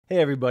Hey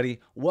everybody,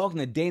 welcome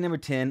to day number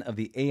 10 of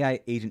the AI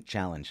Agent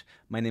Challenge.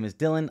 My name is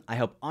Dylan. I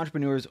help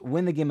entrepreneurs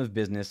win the game of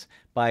business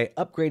by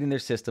upgrading their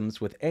systems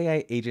with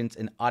AI agents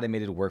and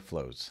automated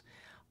workflows.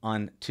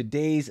 On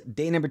today's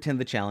day number 10 of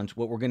the challenge,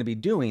 what we're going to be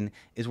doing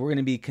is we're going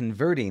to be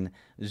converting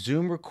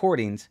Zoom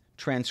recordings,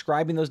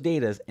 transcribing those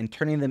data, and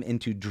turning them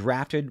into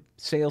drafted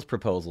sales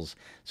proposals.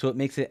 So it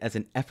makes it as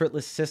an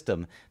effortless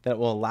system that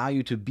will allow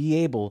you to be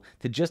able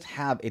to just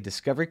have a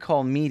discovery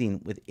call meeting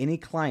with any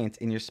clients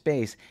in your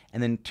space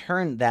and then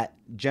turn that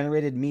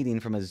generated meeting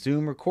from a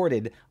Zoom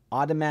recorded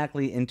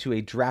automatically into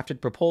a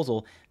drafted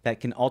proposal that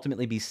can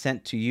ultimately be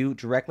sent to you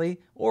directly,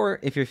 or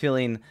if you're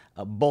feeling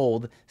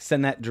bold,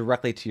 send that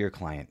directly to your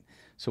client.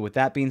 So with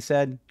that being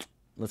said,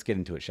 let's get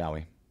into it, shall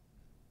we?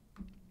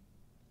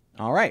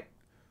 All right.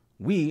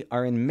 We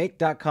are in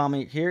make.com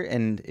here,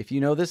 and if you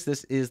know this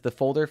is the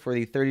folder for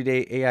the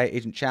 30-day AI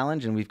Agent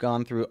Challenge, and we've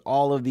gone through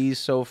all of these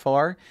so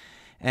far,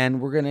 and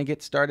we're going to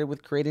get started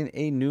with creating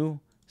a new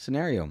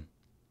scenario.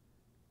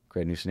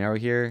 Create a new scenario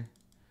here.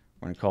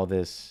 We're going to call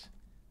this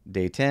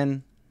Day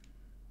 10,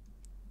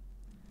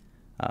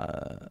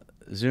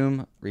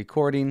 Zoom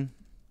recording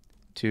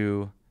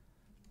to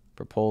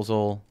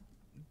proposal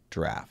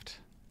draft.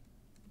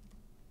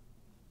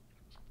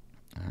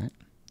 All right,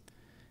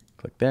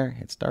 click there,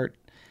 hit start.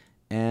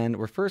 And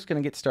we're first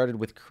going to get started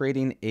with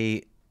creating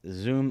a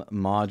Zoom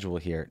module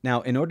here.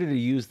 Now, in order to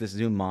use this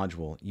Zoom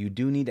module, you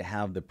do need to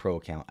have the Pro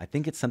account. I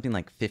think it's something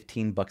like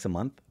 $15 a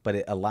month, but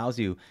it allows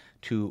you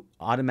to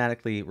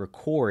automatically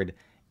record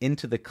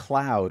into the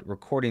cloud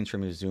recordings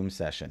from your Zoom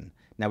session.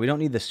 Now, we don't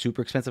need the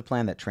super expensive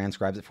plan that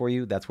transcribes it for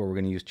you. That's where we're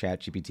going to use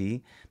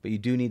ChatGPT, but you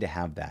do need to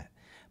have that.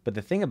 But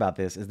the thing about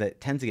this is that it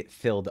tends to get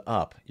filled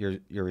up,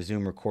 your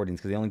Zoom recordings,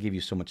 because they only give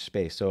you so much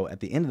space. So at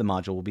the end of the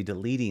module, we'll be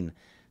deleting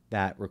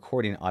that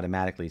recording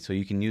automatically, so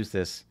you can use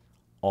this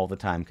all the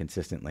time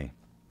consistently.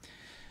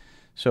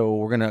 So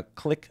we're going to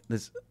click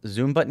this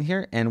Zoom button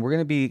here, and we're going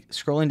to be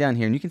scrolling down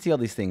here, and you can see all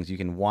these things. You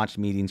can watch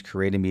meetings,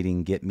 create a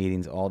meeting, get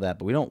meetings, all that,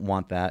 but we don't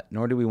want that,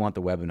 nor do we want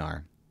the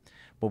webinar.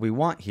 What we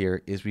want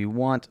here is we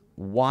want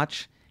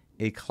watch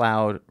a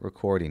cloud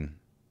recording.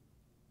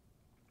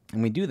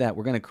 And we do that,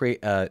 we're going to create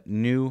a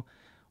new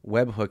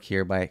webhook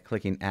here by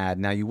clicking add.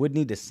 Now you would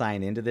need to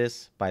sign into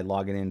this by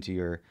logging into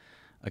your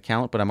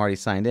account, but I'm already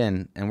signed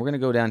in, and we're going to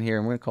go down here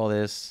and we're going to call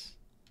this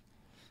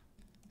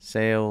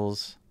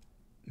sales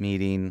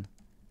meeting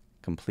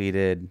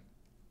completed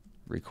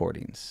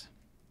recordings.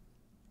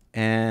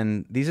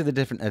 And these are the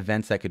different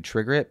events that could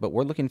trigger it, but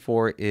what we're looking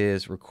for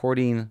is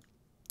recording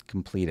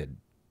completed.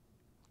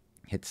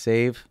 Hit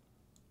save,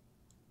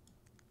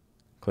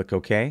 click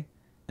OK,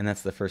 and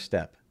that's the first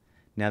step.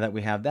 Now that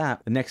we have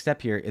that, the next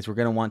step here is we're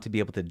going to want to be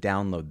able to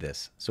download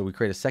this. So we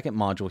create a second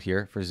module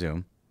here for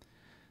Zoom.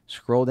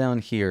 Scroll down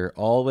here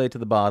all the way to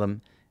the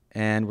bottom,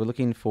 and we're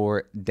looking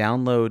for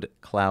download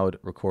cloud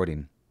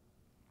recording.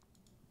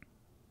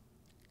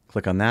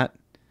 Click on that,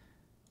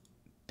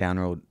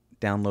 download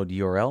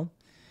URL.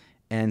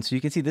 And so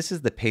you can see this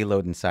is the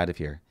payload inside of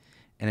here.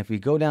 And if we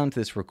go down to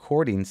this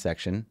recording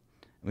section,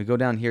 we go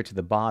down here to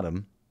the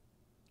bottom,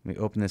 we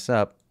open this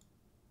up,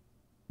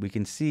 we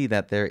can see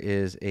that there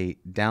is a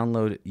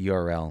download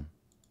URL.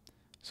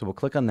 So we'll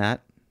click on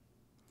that,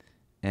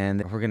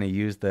 and we're going to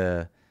use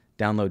the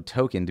download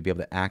token to be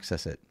able to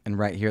access it. And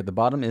right here at the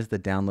bottom is the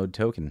download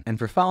token. And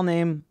for file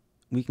name,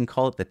 we can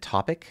call it the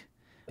topic.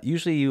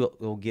 Usually you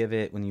will give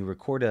it, when you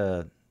record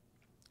a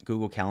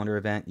Google Calendar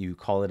event, you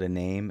call it a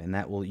name, and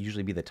that will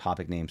usually be the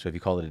topic name. So if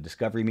you call it a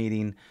discovery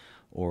meeting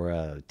or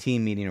a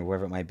team meeting or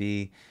whatever it might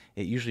be,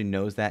 it usually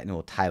knows that and it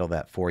will title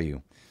that for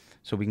you.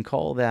 So we can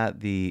call that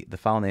the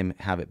file name,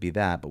 have it be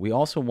that, but we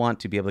also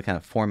want to be able to kind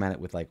of format it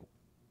with like,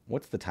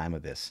 what's the time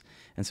of this?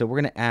 And so we're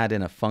going to add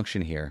in a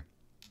function here.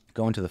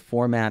 Go into the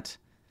format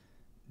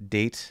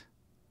date,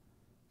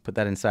 put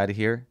that inside of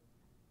here,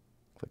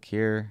 click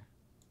here,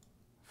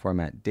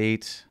 format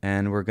date,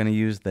 and we're going to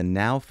use the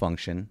now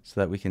function so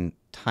that we can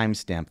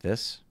timestamp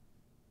this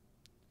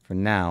for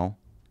now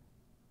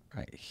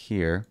right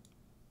here.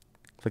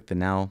 Click the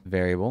now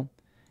variable,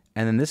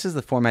 and then this is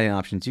the formatting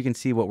options. You can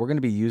see what we're going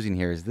to be using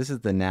here is this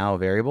is the now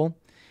variable,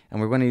 and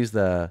we're going to use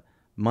the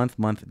month,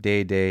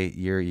 day,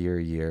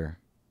 year.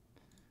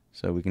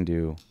 So we can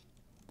do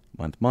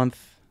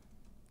month,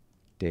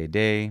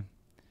 day,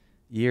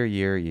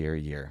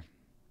 year.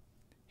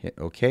 Hit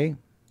OK.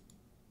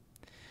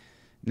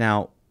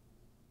 Now,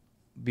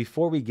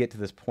 before we get to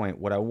this point,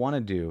 what I want to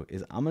do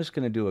is I'm just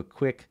going to do a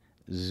quick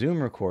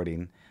Zoom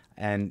recording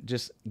and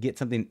just get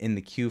something in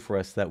the queue for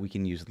us that we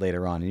can use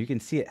later on. And you can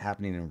see it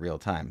happening in real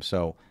time.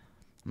 So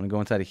I'm going to go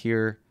inside of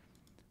here.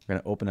 We're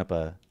going to open up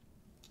a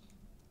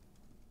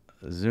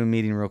Zoom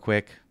meeting real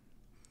quick.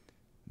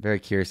 Very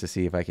curious to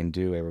see if I can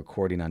do a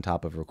recording on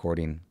top of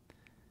recording.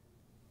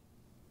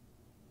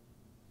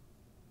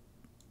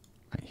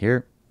 Right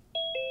here.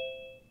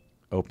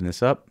 Open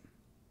this up.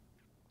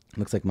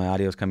 Looks like my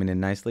audio is coming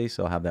in nicely,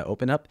 so I'll have that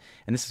open up.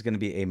 And this is going to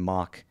be a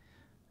mock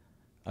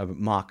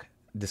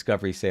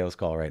discovery sales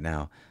call right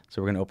now.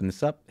 So we're going to open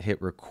this up, hit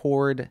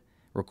record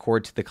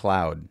to the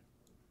cloud.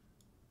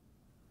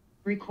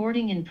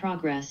 Recording in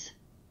progress.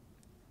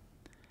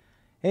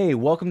 Hey,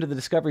 welcome to the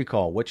Discovery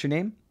Call. What's your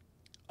name?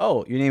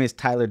 Oh, your name is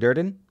Tyler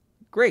Durden?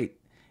 Great.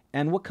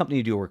 And what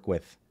company do you work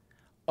with?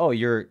 Oh,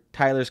 you're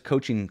Tyler's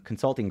coaching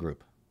consulting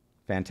group.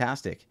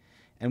 Fantastic.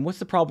 And what's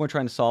the problem we're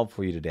trying to solve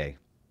for you today?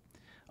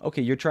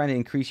 Okay, you're trying to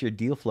increase your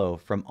deal flow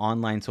from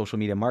online social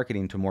media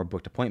marketing to more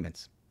booked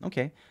appointments.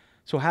 Okay,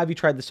 so how have you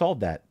tried to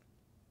solve that?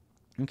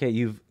 Okay,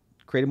 you've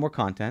created more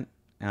content.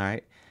 All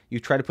right.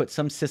 You've tried to put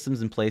some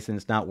systems in place and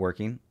it's not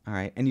working. All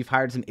right. And you've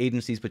hired some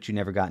agencies, but you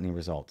never got any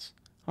results.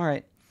 All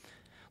right.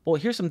 Well,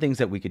 here's some things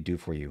that we could do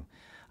for you.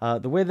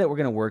 The way that we're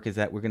going to work is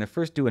that we're going to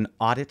first do an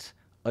audit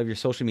of your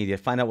social media,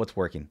 find out what's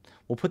working.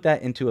 We'll put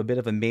that into a bit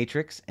of a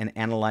matrix and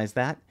analyze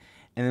that.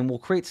 And then we'll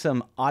create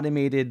some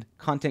automated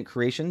content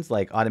creations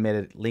like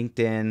automated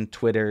LinkedIn,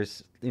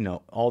 Twitters,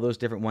 all those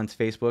different ones,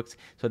 Facebooks.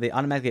 So they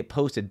automatically get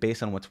posted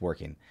based on what's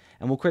working.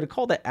 And we'll create a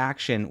call to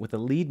action with a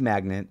lead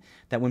magnet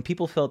that when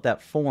people fill out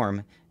that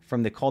form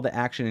from the call to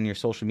action in your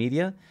social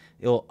media,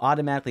 it'll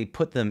automatically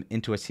put them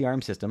into a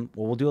CRM system.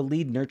 Well, we'll do a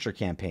lead nurture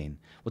campaign.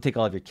 We'll take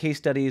all of your case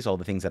studies, all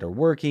the things that are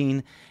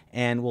working,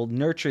 and we'll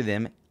nurture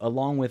them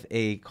along with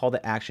a call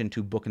to action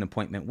to book an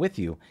appointment with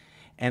you.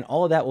 And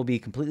all of that will be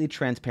completely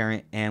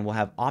transparent and we'll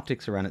have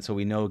optics around it so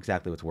we know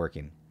exactly what's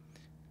working.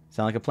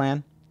 Sound like a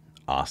plan?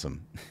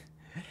 Awesome.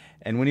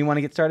 And when you want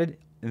to get started?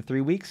 In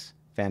 3 weeks?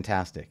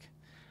 Fantastic.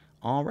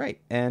 All right.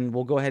 And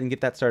we'll go ahead and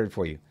get that started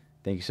for you.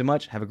 Thank you so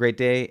much. Have a great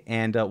day.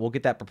 And we'll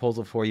get that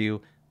proposal for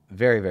you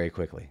very, very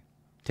quickly.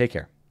 Take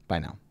care. Bye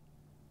now.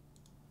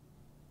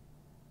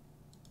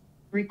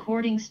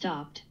 Recording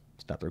stopped.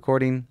 Stop the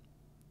recording.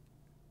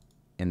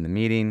 End the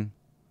meeting.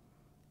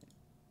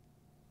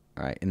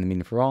 All right, in the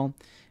meeting for all.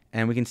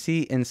 And we can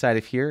see inside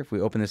of here, if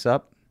we open this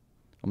up,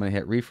 I'm going to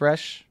hit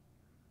refresh.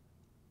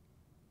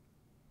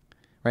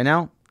 Right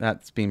now,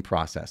 that's being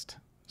processed.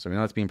 So we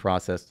know it's being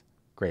processed.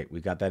 Great,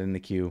 we got that in the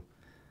queue.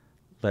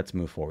 Let's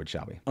move forward,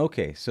 shall we?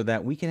 Okay, so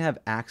that we can have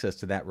access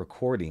to that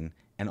recording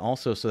and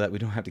also so that we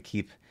don't have to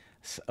keep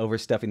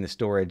overstuffing the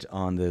storage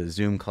on the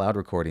Zoom cloud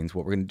recordings,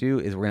 what we're going to do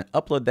is we're going to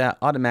upload that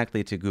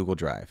automatically to Google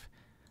Drive.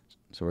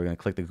 So we're going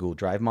to click the Google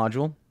Drive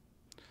module.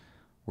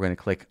 We're going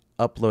to click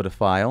Upload a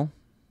File.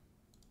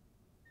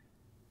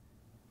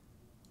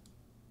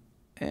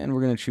 And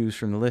we're going to choose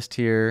from the list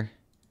here.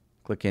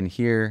 Click in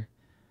here.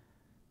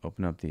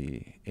 Open up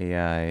the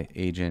AI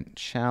Agent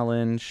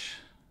Challenge.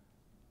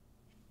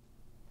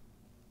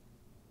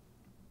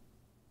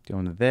 Go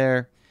into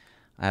there.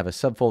 I have a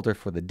subfolder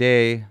for the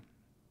day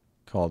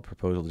called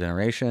Proposal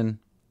Generation.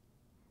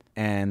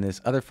 And this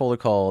other folder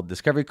called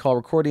Discovery Call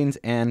Recordings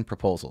and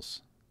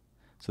Proposals.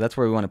 So that's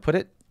where we want to put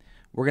it.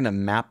 We're going to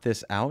map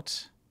this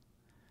out.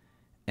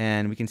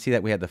 And we can see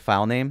that we have the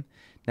file name.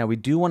 Now we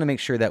do want to make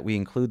sure that we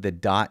include the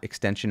dot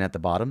extension at the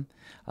bottom.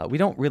 We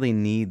don't really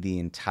need the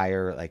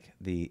entire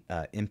the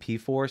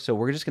MP4, so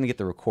we're just going to get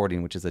the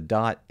recording, which is a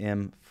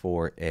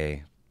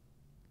 .m4a.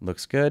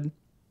 Looks good.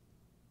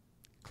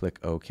 Click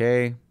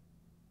OK.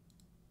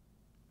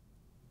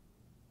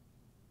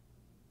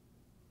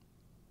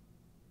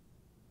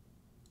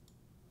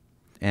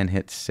 And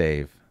hit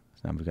save.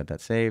 So now we've got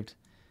that saved.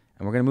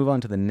 And we're going to move on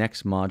to the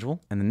next module.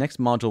 And the next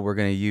module we're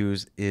going to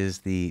use is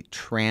the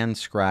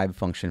transcribe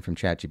function from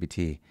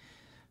ChatGPT.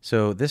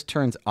 So this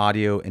turns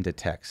audio into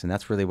text, and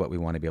that's really what we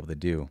want to be able to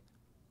do.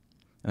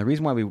 And the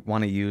reason why we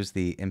want to use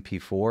the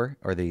MP4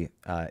 or the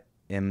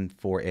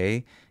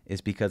M4A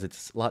is because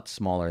it's a lot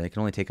smaller. It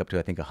can only take up to,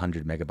 I think,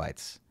 100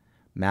 megabytes.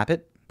 Map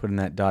it, put in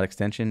that dot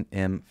extension,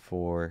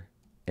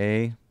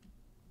 M4A.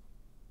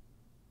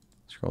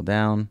 Scroll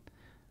down.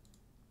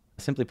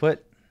 Simply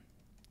put,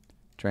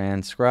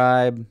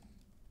 transcribe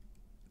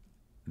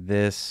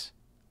this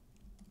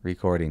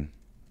recording.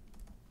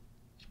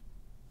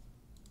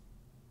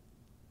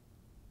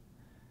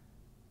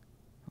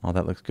 All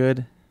that looks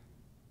good.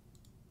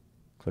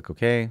 Click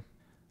OK.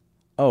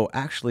 Oh,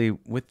 actually,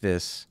 with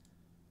this,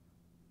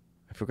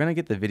 if we're going to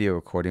get the video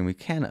recording, we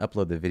can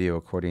upload the video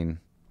recording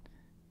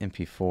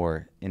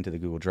MP4 into the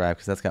Google Drive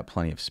because that's got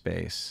plenty of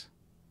space.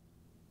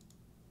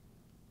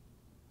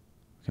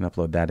 We can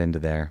upload that into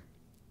there.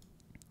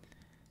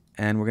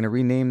 And we're going to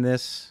rename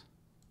this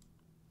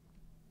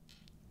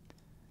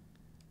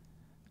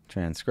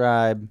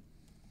transcribe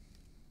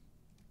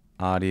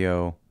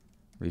audio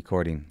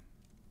recording.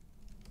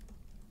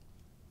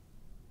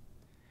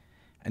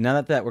 And now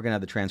that we're going to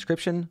have the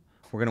transcription,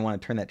 we're going to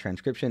want to turn that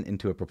transcription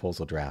into a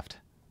proposal draft.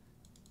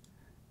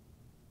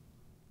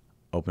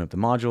 Open up the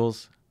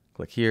modules,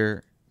 click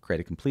here,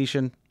 create a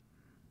completion.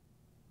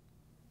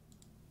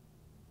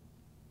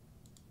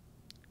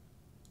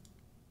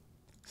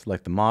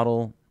 Select the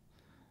model.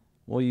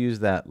 We'll use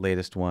that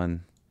latest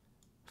one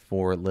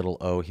for little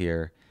o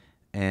here.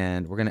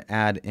 And we're going to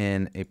add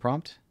in a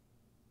prompt,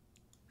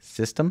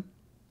 system.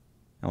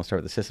 And we'll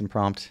start with the system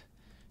prompt.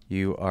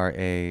 You are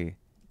a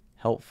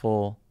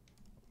helpful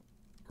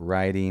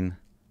writing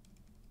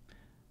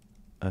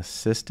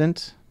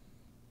assistant.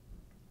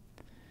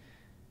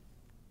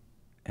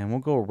 And we'll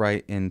go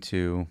right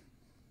into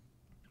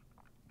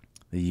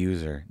the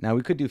user. Now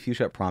we could do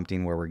few-step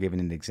prompting where we're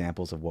giving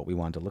examples of what we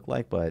want it to look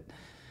like, but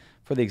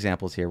for the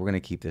examples here, we're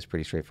going to keep this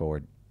pretty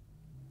straightforward.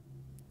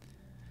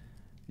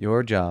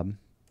 Your job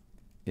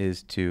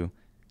is to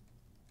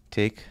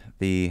take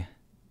the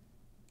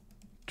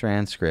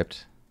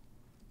transcript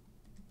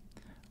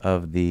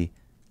of the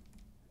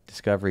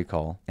discovery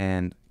call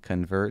and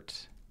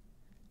convert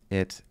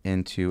it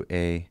into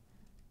a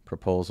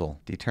proposal.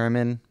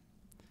 Determine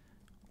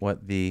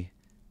what the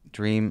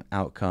dream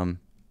outcome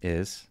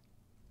is.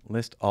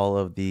 List all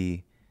of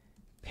the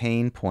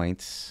pain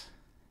points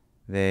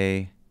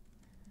they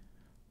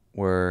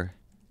were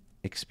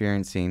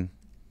experiencing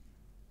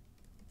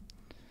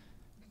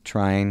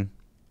trying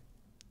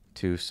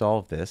to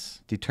solve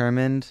this.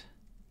 Determine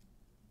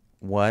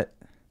what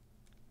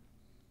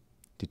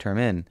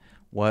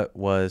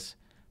was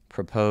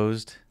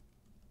proposed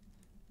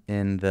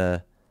in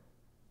the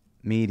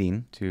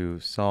meeting to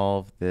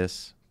solve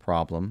this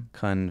problem.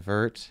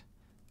 Convert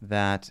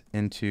that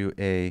into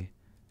a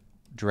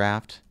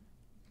draft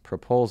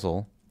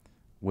proposal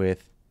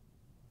with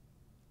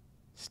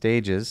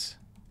stages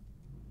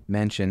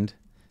mentioned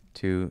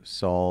to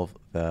solve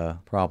the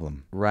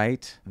problem.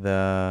 Write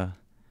the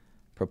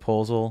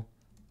proposal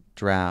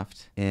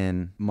draft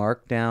in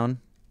Markdown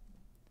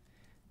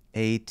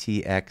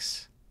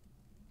ATX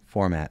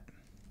format.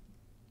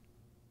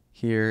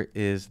 Here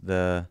is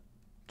the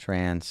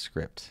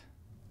transcript.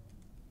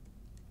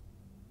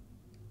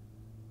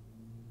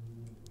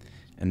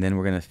 And then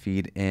we're going to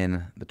feed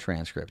in the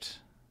transcript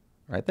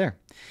right there.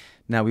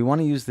 Now we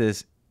want to use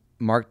this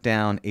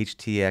Markdown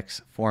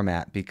HTX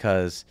format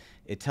because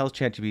it tells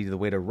ChatGPT the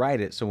way to write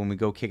it, so when we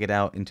go kick it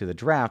out into the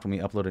draft, when we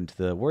upload it into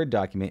the Word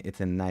document, it's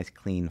in a nice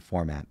clean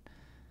format.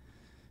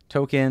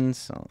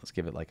 Tokens, oh, let's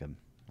give it like a,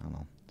 I don't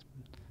know,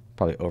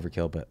 probably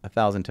overkill, but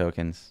 1,000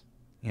 tokens,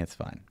 yeah, it's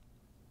fine.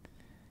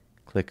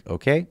 Click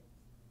OK.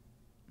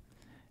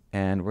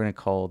 And we're going to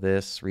call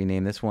this,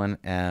 rename this one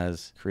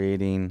as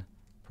creating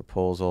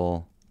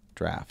proposal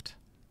draft.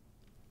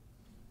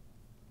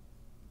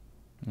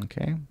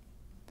 Okay.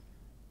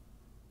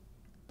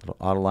 Little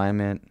auto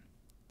alignment,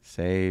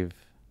 save,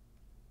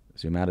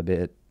 zoom out a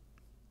bit.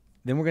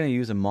 Then we're going to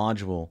use a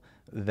module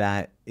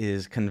that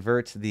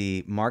converts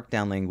the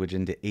Markdown language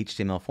into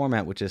HTML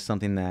format, which is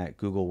something that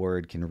Google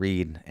Word can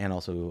read and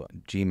also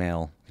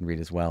Gmail can read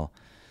as well.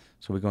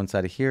 So we go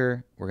inside of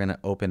here, we're going to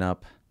open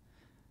up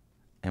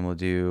and we'll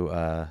do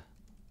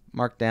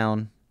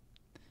Markdown.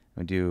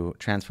 We'll do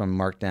transform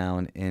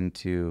Markdown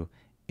into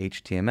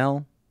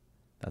HTML.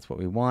 That's what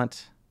we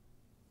want.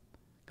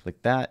 Click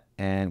that,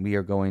 and we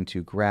are going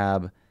to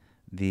grab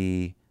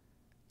the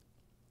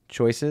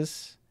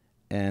choices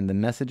and the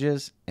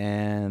messages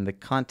and the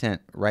content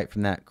right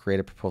from that create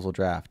a proposal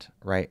draft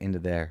right into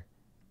there.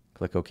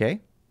 Click OK.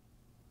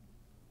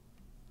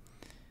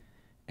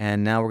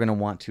 And now we're going to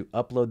want to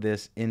upload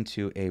this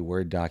into a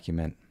Word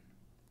document.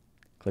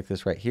 Click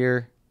this right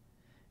here,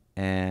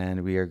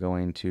 and we are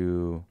going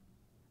to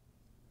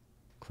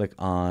click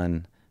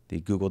on the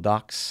Google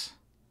Docs,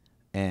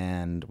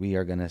 and we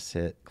are going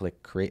to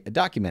click create a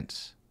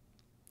document.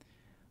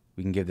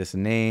 We can give this a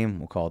name.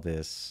 We'll call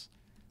this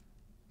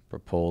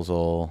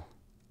proposal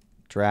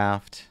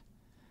draft,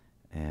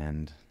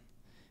 and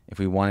if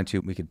we wanted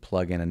to, we could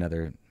plug in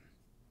another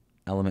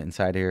element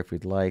inside here if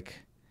we'd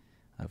like,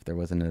 if there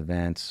wasn't an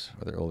event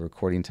or there old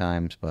recording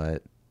times,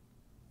 but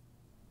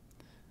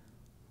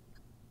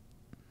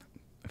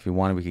if we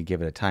wanted, we could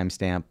give it a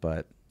timestamp,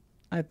 but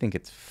I think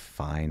it's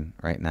fine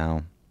right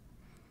now.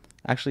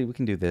 Actually, we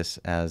can do this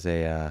as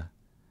a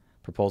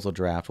proposal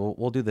draft.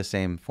 We'll do the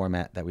same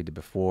format that we did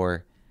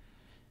before,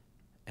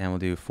 and we'll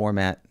do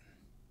format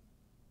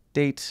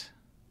date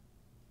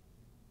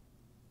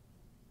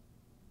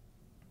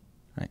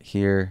right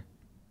here,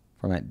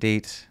 format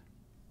date.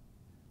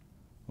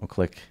 We'll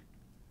click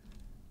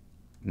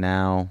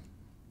now,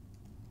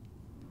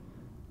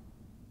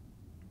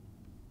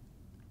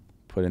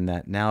 put in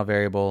that now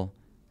variable,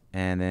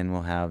 and then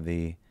we'll have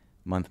the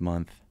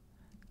month,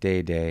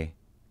 day,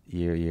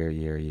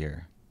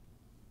 year.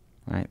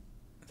 All right,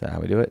 is that how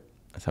we do it?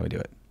 That's how we do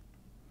it.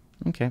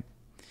 Okay,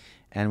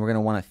 and we're going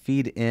to want to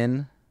feed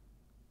in,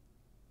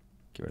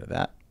 get rid of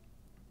that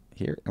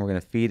here, and we're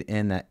going to feed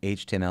in that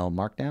HTML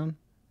Markdown,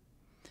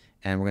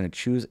 and we're going to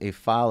choose a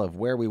file of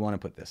where we want to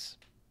put this.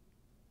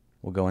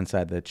 We'll go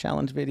inside the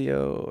challenge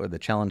video or the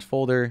challenge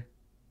folder,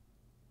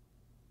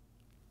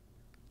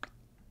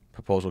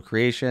 proposal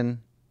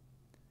creation,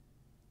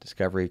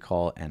 discovery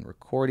call and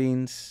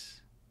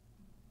recordings,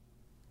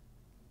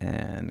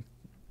 and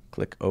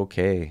click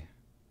OK.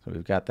 So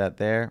we've got that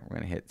there. We're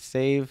going to hit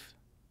save.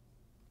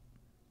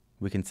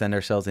 We can send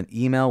ourselves an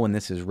email when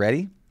this is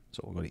ready.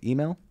 So we'll go to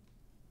email,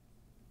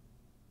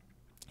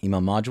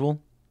 email module,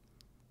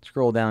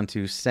 scroll down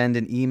to send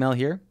an email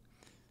here.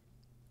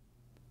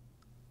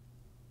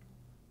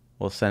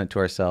 We'll send it to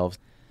ourselves.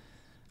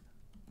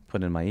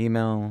 Put in my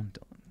email.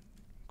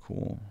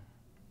 Cool.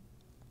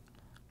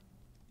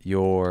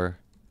 Your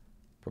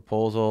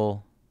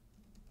proposal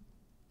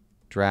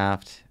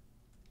draft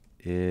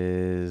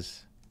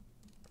is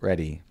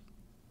ready.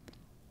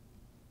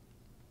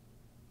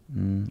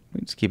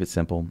 We just keep it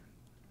simple.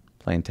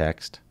 Plain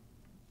text.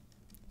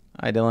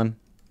 Hi, Dylan.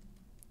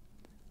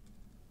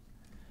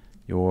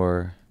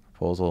 Your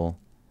proposal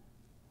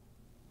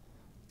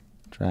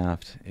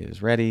draft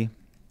is ready.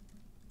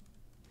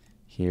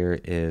 Here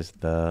is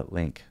the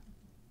link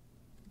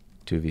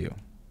to view.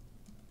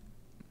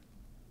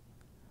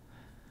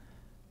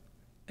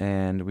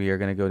 And we are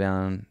going to go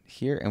down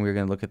here and we're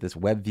going to look at this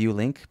web view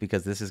link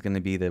because this is going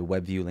to be the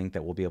web view link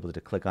that we'll be able to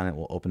click on. It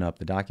will open up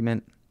the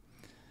document.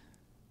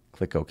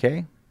 Click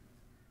OK.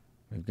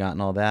 We've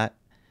gotten all that.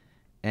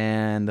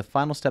 And the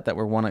final step that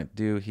we want to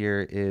do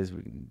here is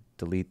we can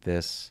delete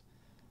this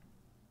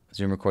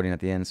Zoom recording at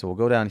the end. So we'll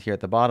go down here at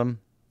the bottom.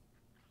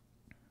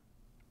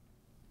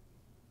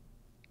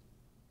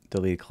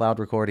 Delete cloud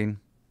recording.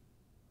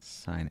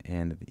 Sign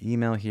in to the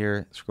email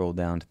here. Scroll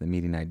down to the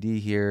meeting ID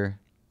here.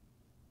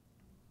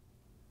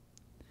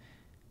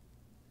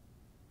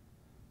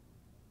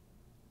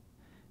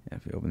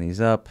 If we open these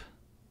up,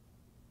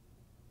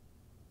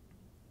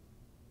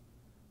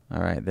 all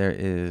right, there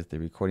is the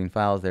recording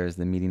files. There's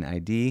the meeting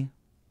ID.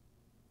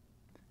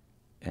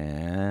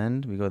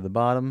 And we go to the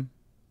bottom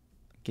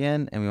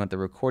again, and we want the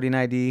recording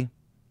ID,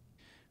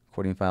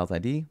 recording files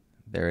ID.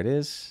 There it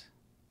is.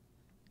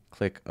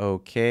 Click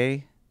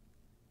OK.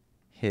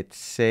 Hit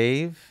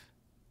save.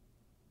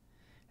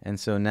 And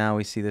so now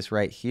we see this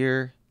right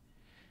here.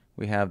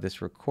 We have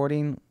this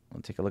recording.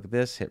 We'll take a look at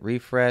this. Hit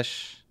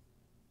refresh.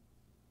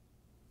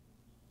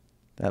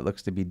 That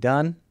looks to be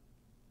done.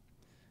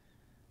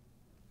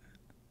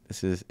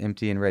 This is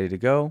empty and ready to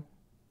go.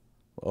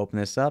 We'll open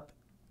this up.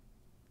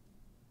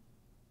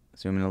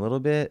 Zoom in a little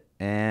bit,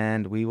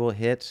 and we will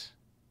hit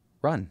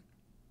run.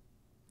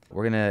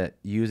 We're going to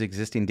use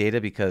existing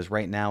data because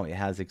right now it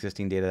has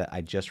existing data that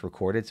I just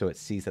recorded, so it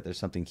sees that there's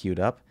something queued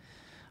up.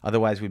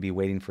 Otherwise, we'd be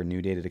waiting for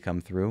new data to come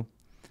through.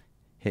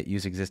 Hit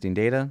use existing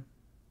data.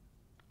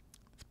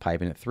 It's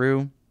piping it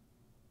through.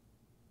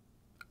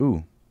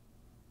 Ooh.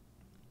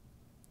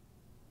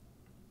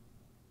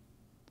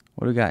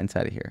 What do we got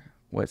inside of here?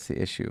 What's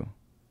the issue?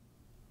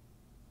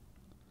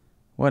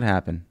 What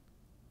happened?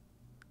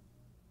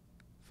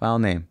 File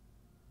name.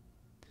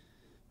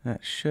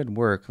 That should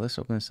work. Let's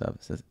open this up.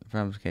 It says,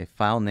 okay,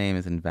 file name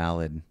is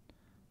invalid.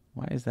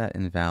 Why is that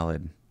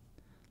invalid?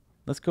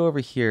 Let's go over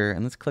here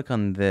and let's click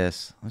on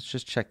this. Let's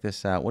just check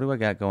this out. What do I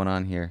got going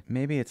on here?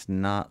 Maybe it's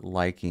not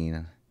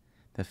liking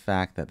the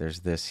fact that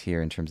there's this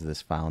here in terms of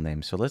this file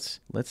name. So let's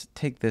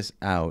take this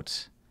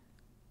out.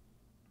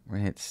 We're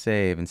going to hit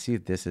save and see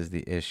if this is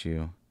the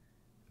issue.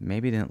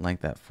 Maybe it didn't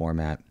like that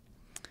format.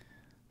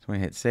 So we're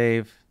going to hit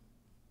save.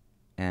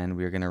 And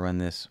we're going to run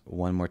this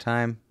one more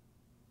time.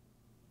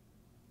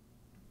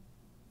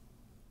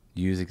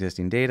 Use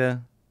existing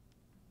data.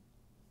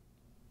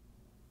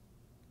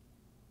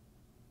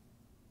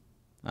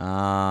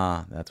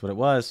 Ah, that's what it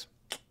was.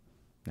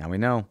 Now we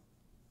know.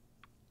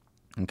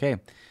 Okay.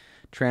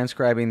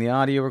 Transcribing the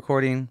audio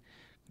recording.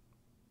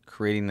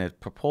 Creating a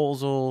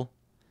proposal.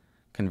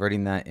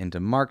 Converting that into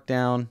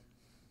Markdown.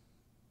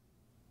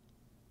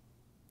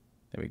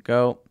 There we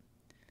go.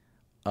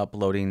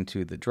 Uploading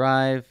to the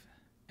drive.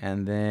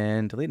 And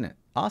then deleting it.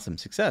 Awesome.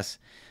 Success.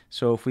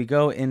 So if we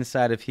go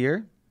inside of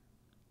here,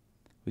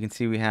 we can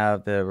see we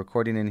have the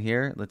recording in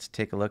here. Let's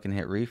take a look and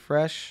hit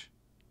refresh.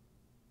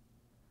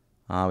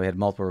 We had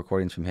multiple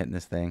recordings from hitting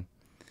this thing.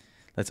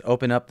 Let's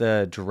open up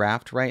the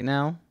draft right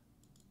now.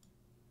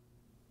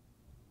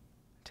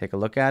 Take a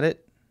look at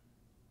it.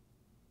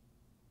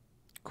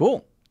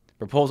 Cool.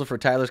 Proposal for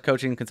Tyler's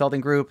Coaching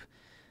Consulting Group.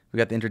 We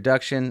got the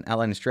introduction,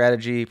 outlining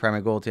strategy,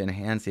 primary goal to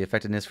enhance the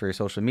effectiveness for your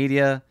social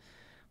media.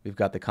 We've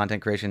got the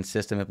content creation,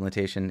 system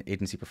implementation,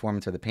 agency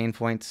performance are the pain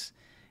points.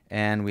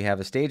 And we have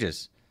the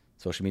stages.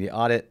 Social media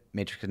audit,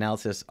 matrix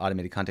analysis,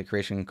 automated content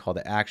creation, call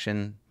to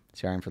action,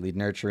 CRM for lead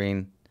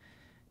nurturing,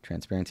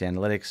 transparency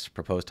analytics,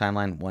 proposed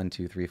timeline, 1,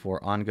 2, 3,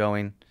 4,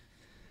 ongoing,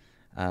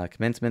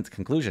 commencement,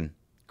 conclusion.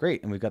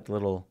 Great. And we've got the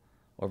little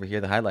over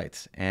here, the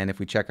highlights. And if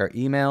we check our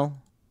email,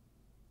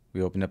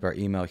 we open up our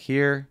email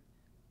here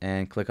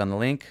and click on the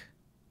link.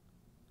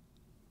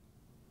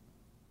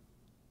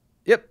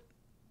 Yep.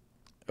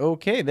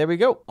 Okay, there we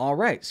go. All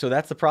right, so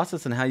that's the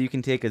process on how you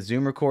can take a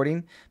Zoom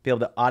recording, be able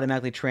to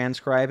automatically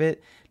transcribe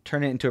it,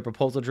 turn it into a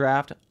proposal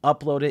draft,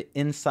 upload it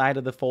inside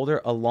of the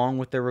folder along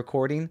with the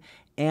recording,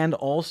 and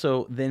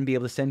also then be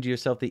able to send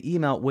yourself the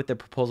email with the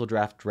proposal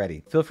draft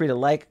ready. Feel free to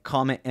like,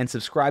 comment, and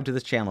subscribe to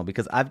this channel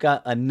because I've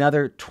got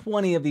another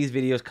 20 of these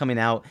videos coming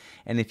out,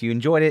 and if you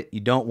enjoyed it, you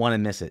don't want to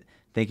miss it.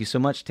 Thank you so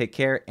much, take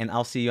care, and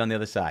I'll see you on the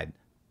other side.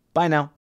 Bye now.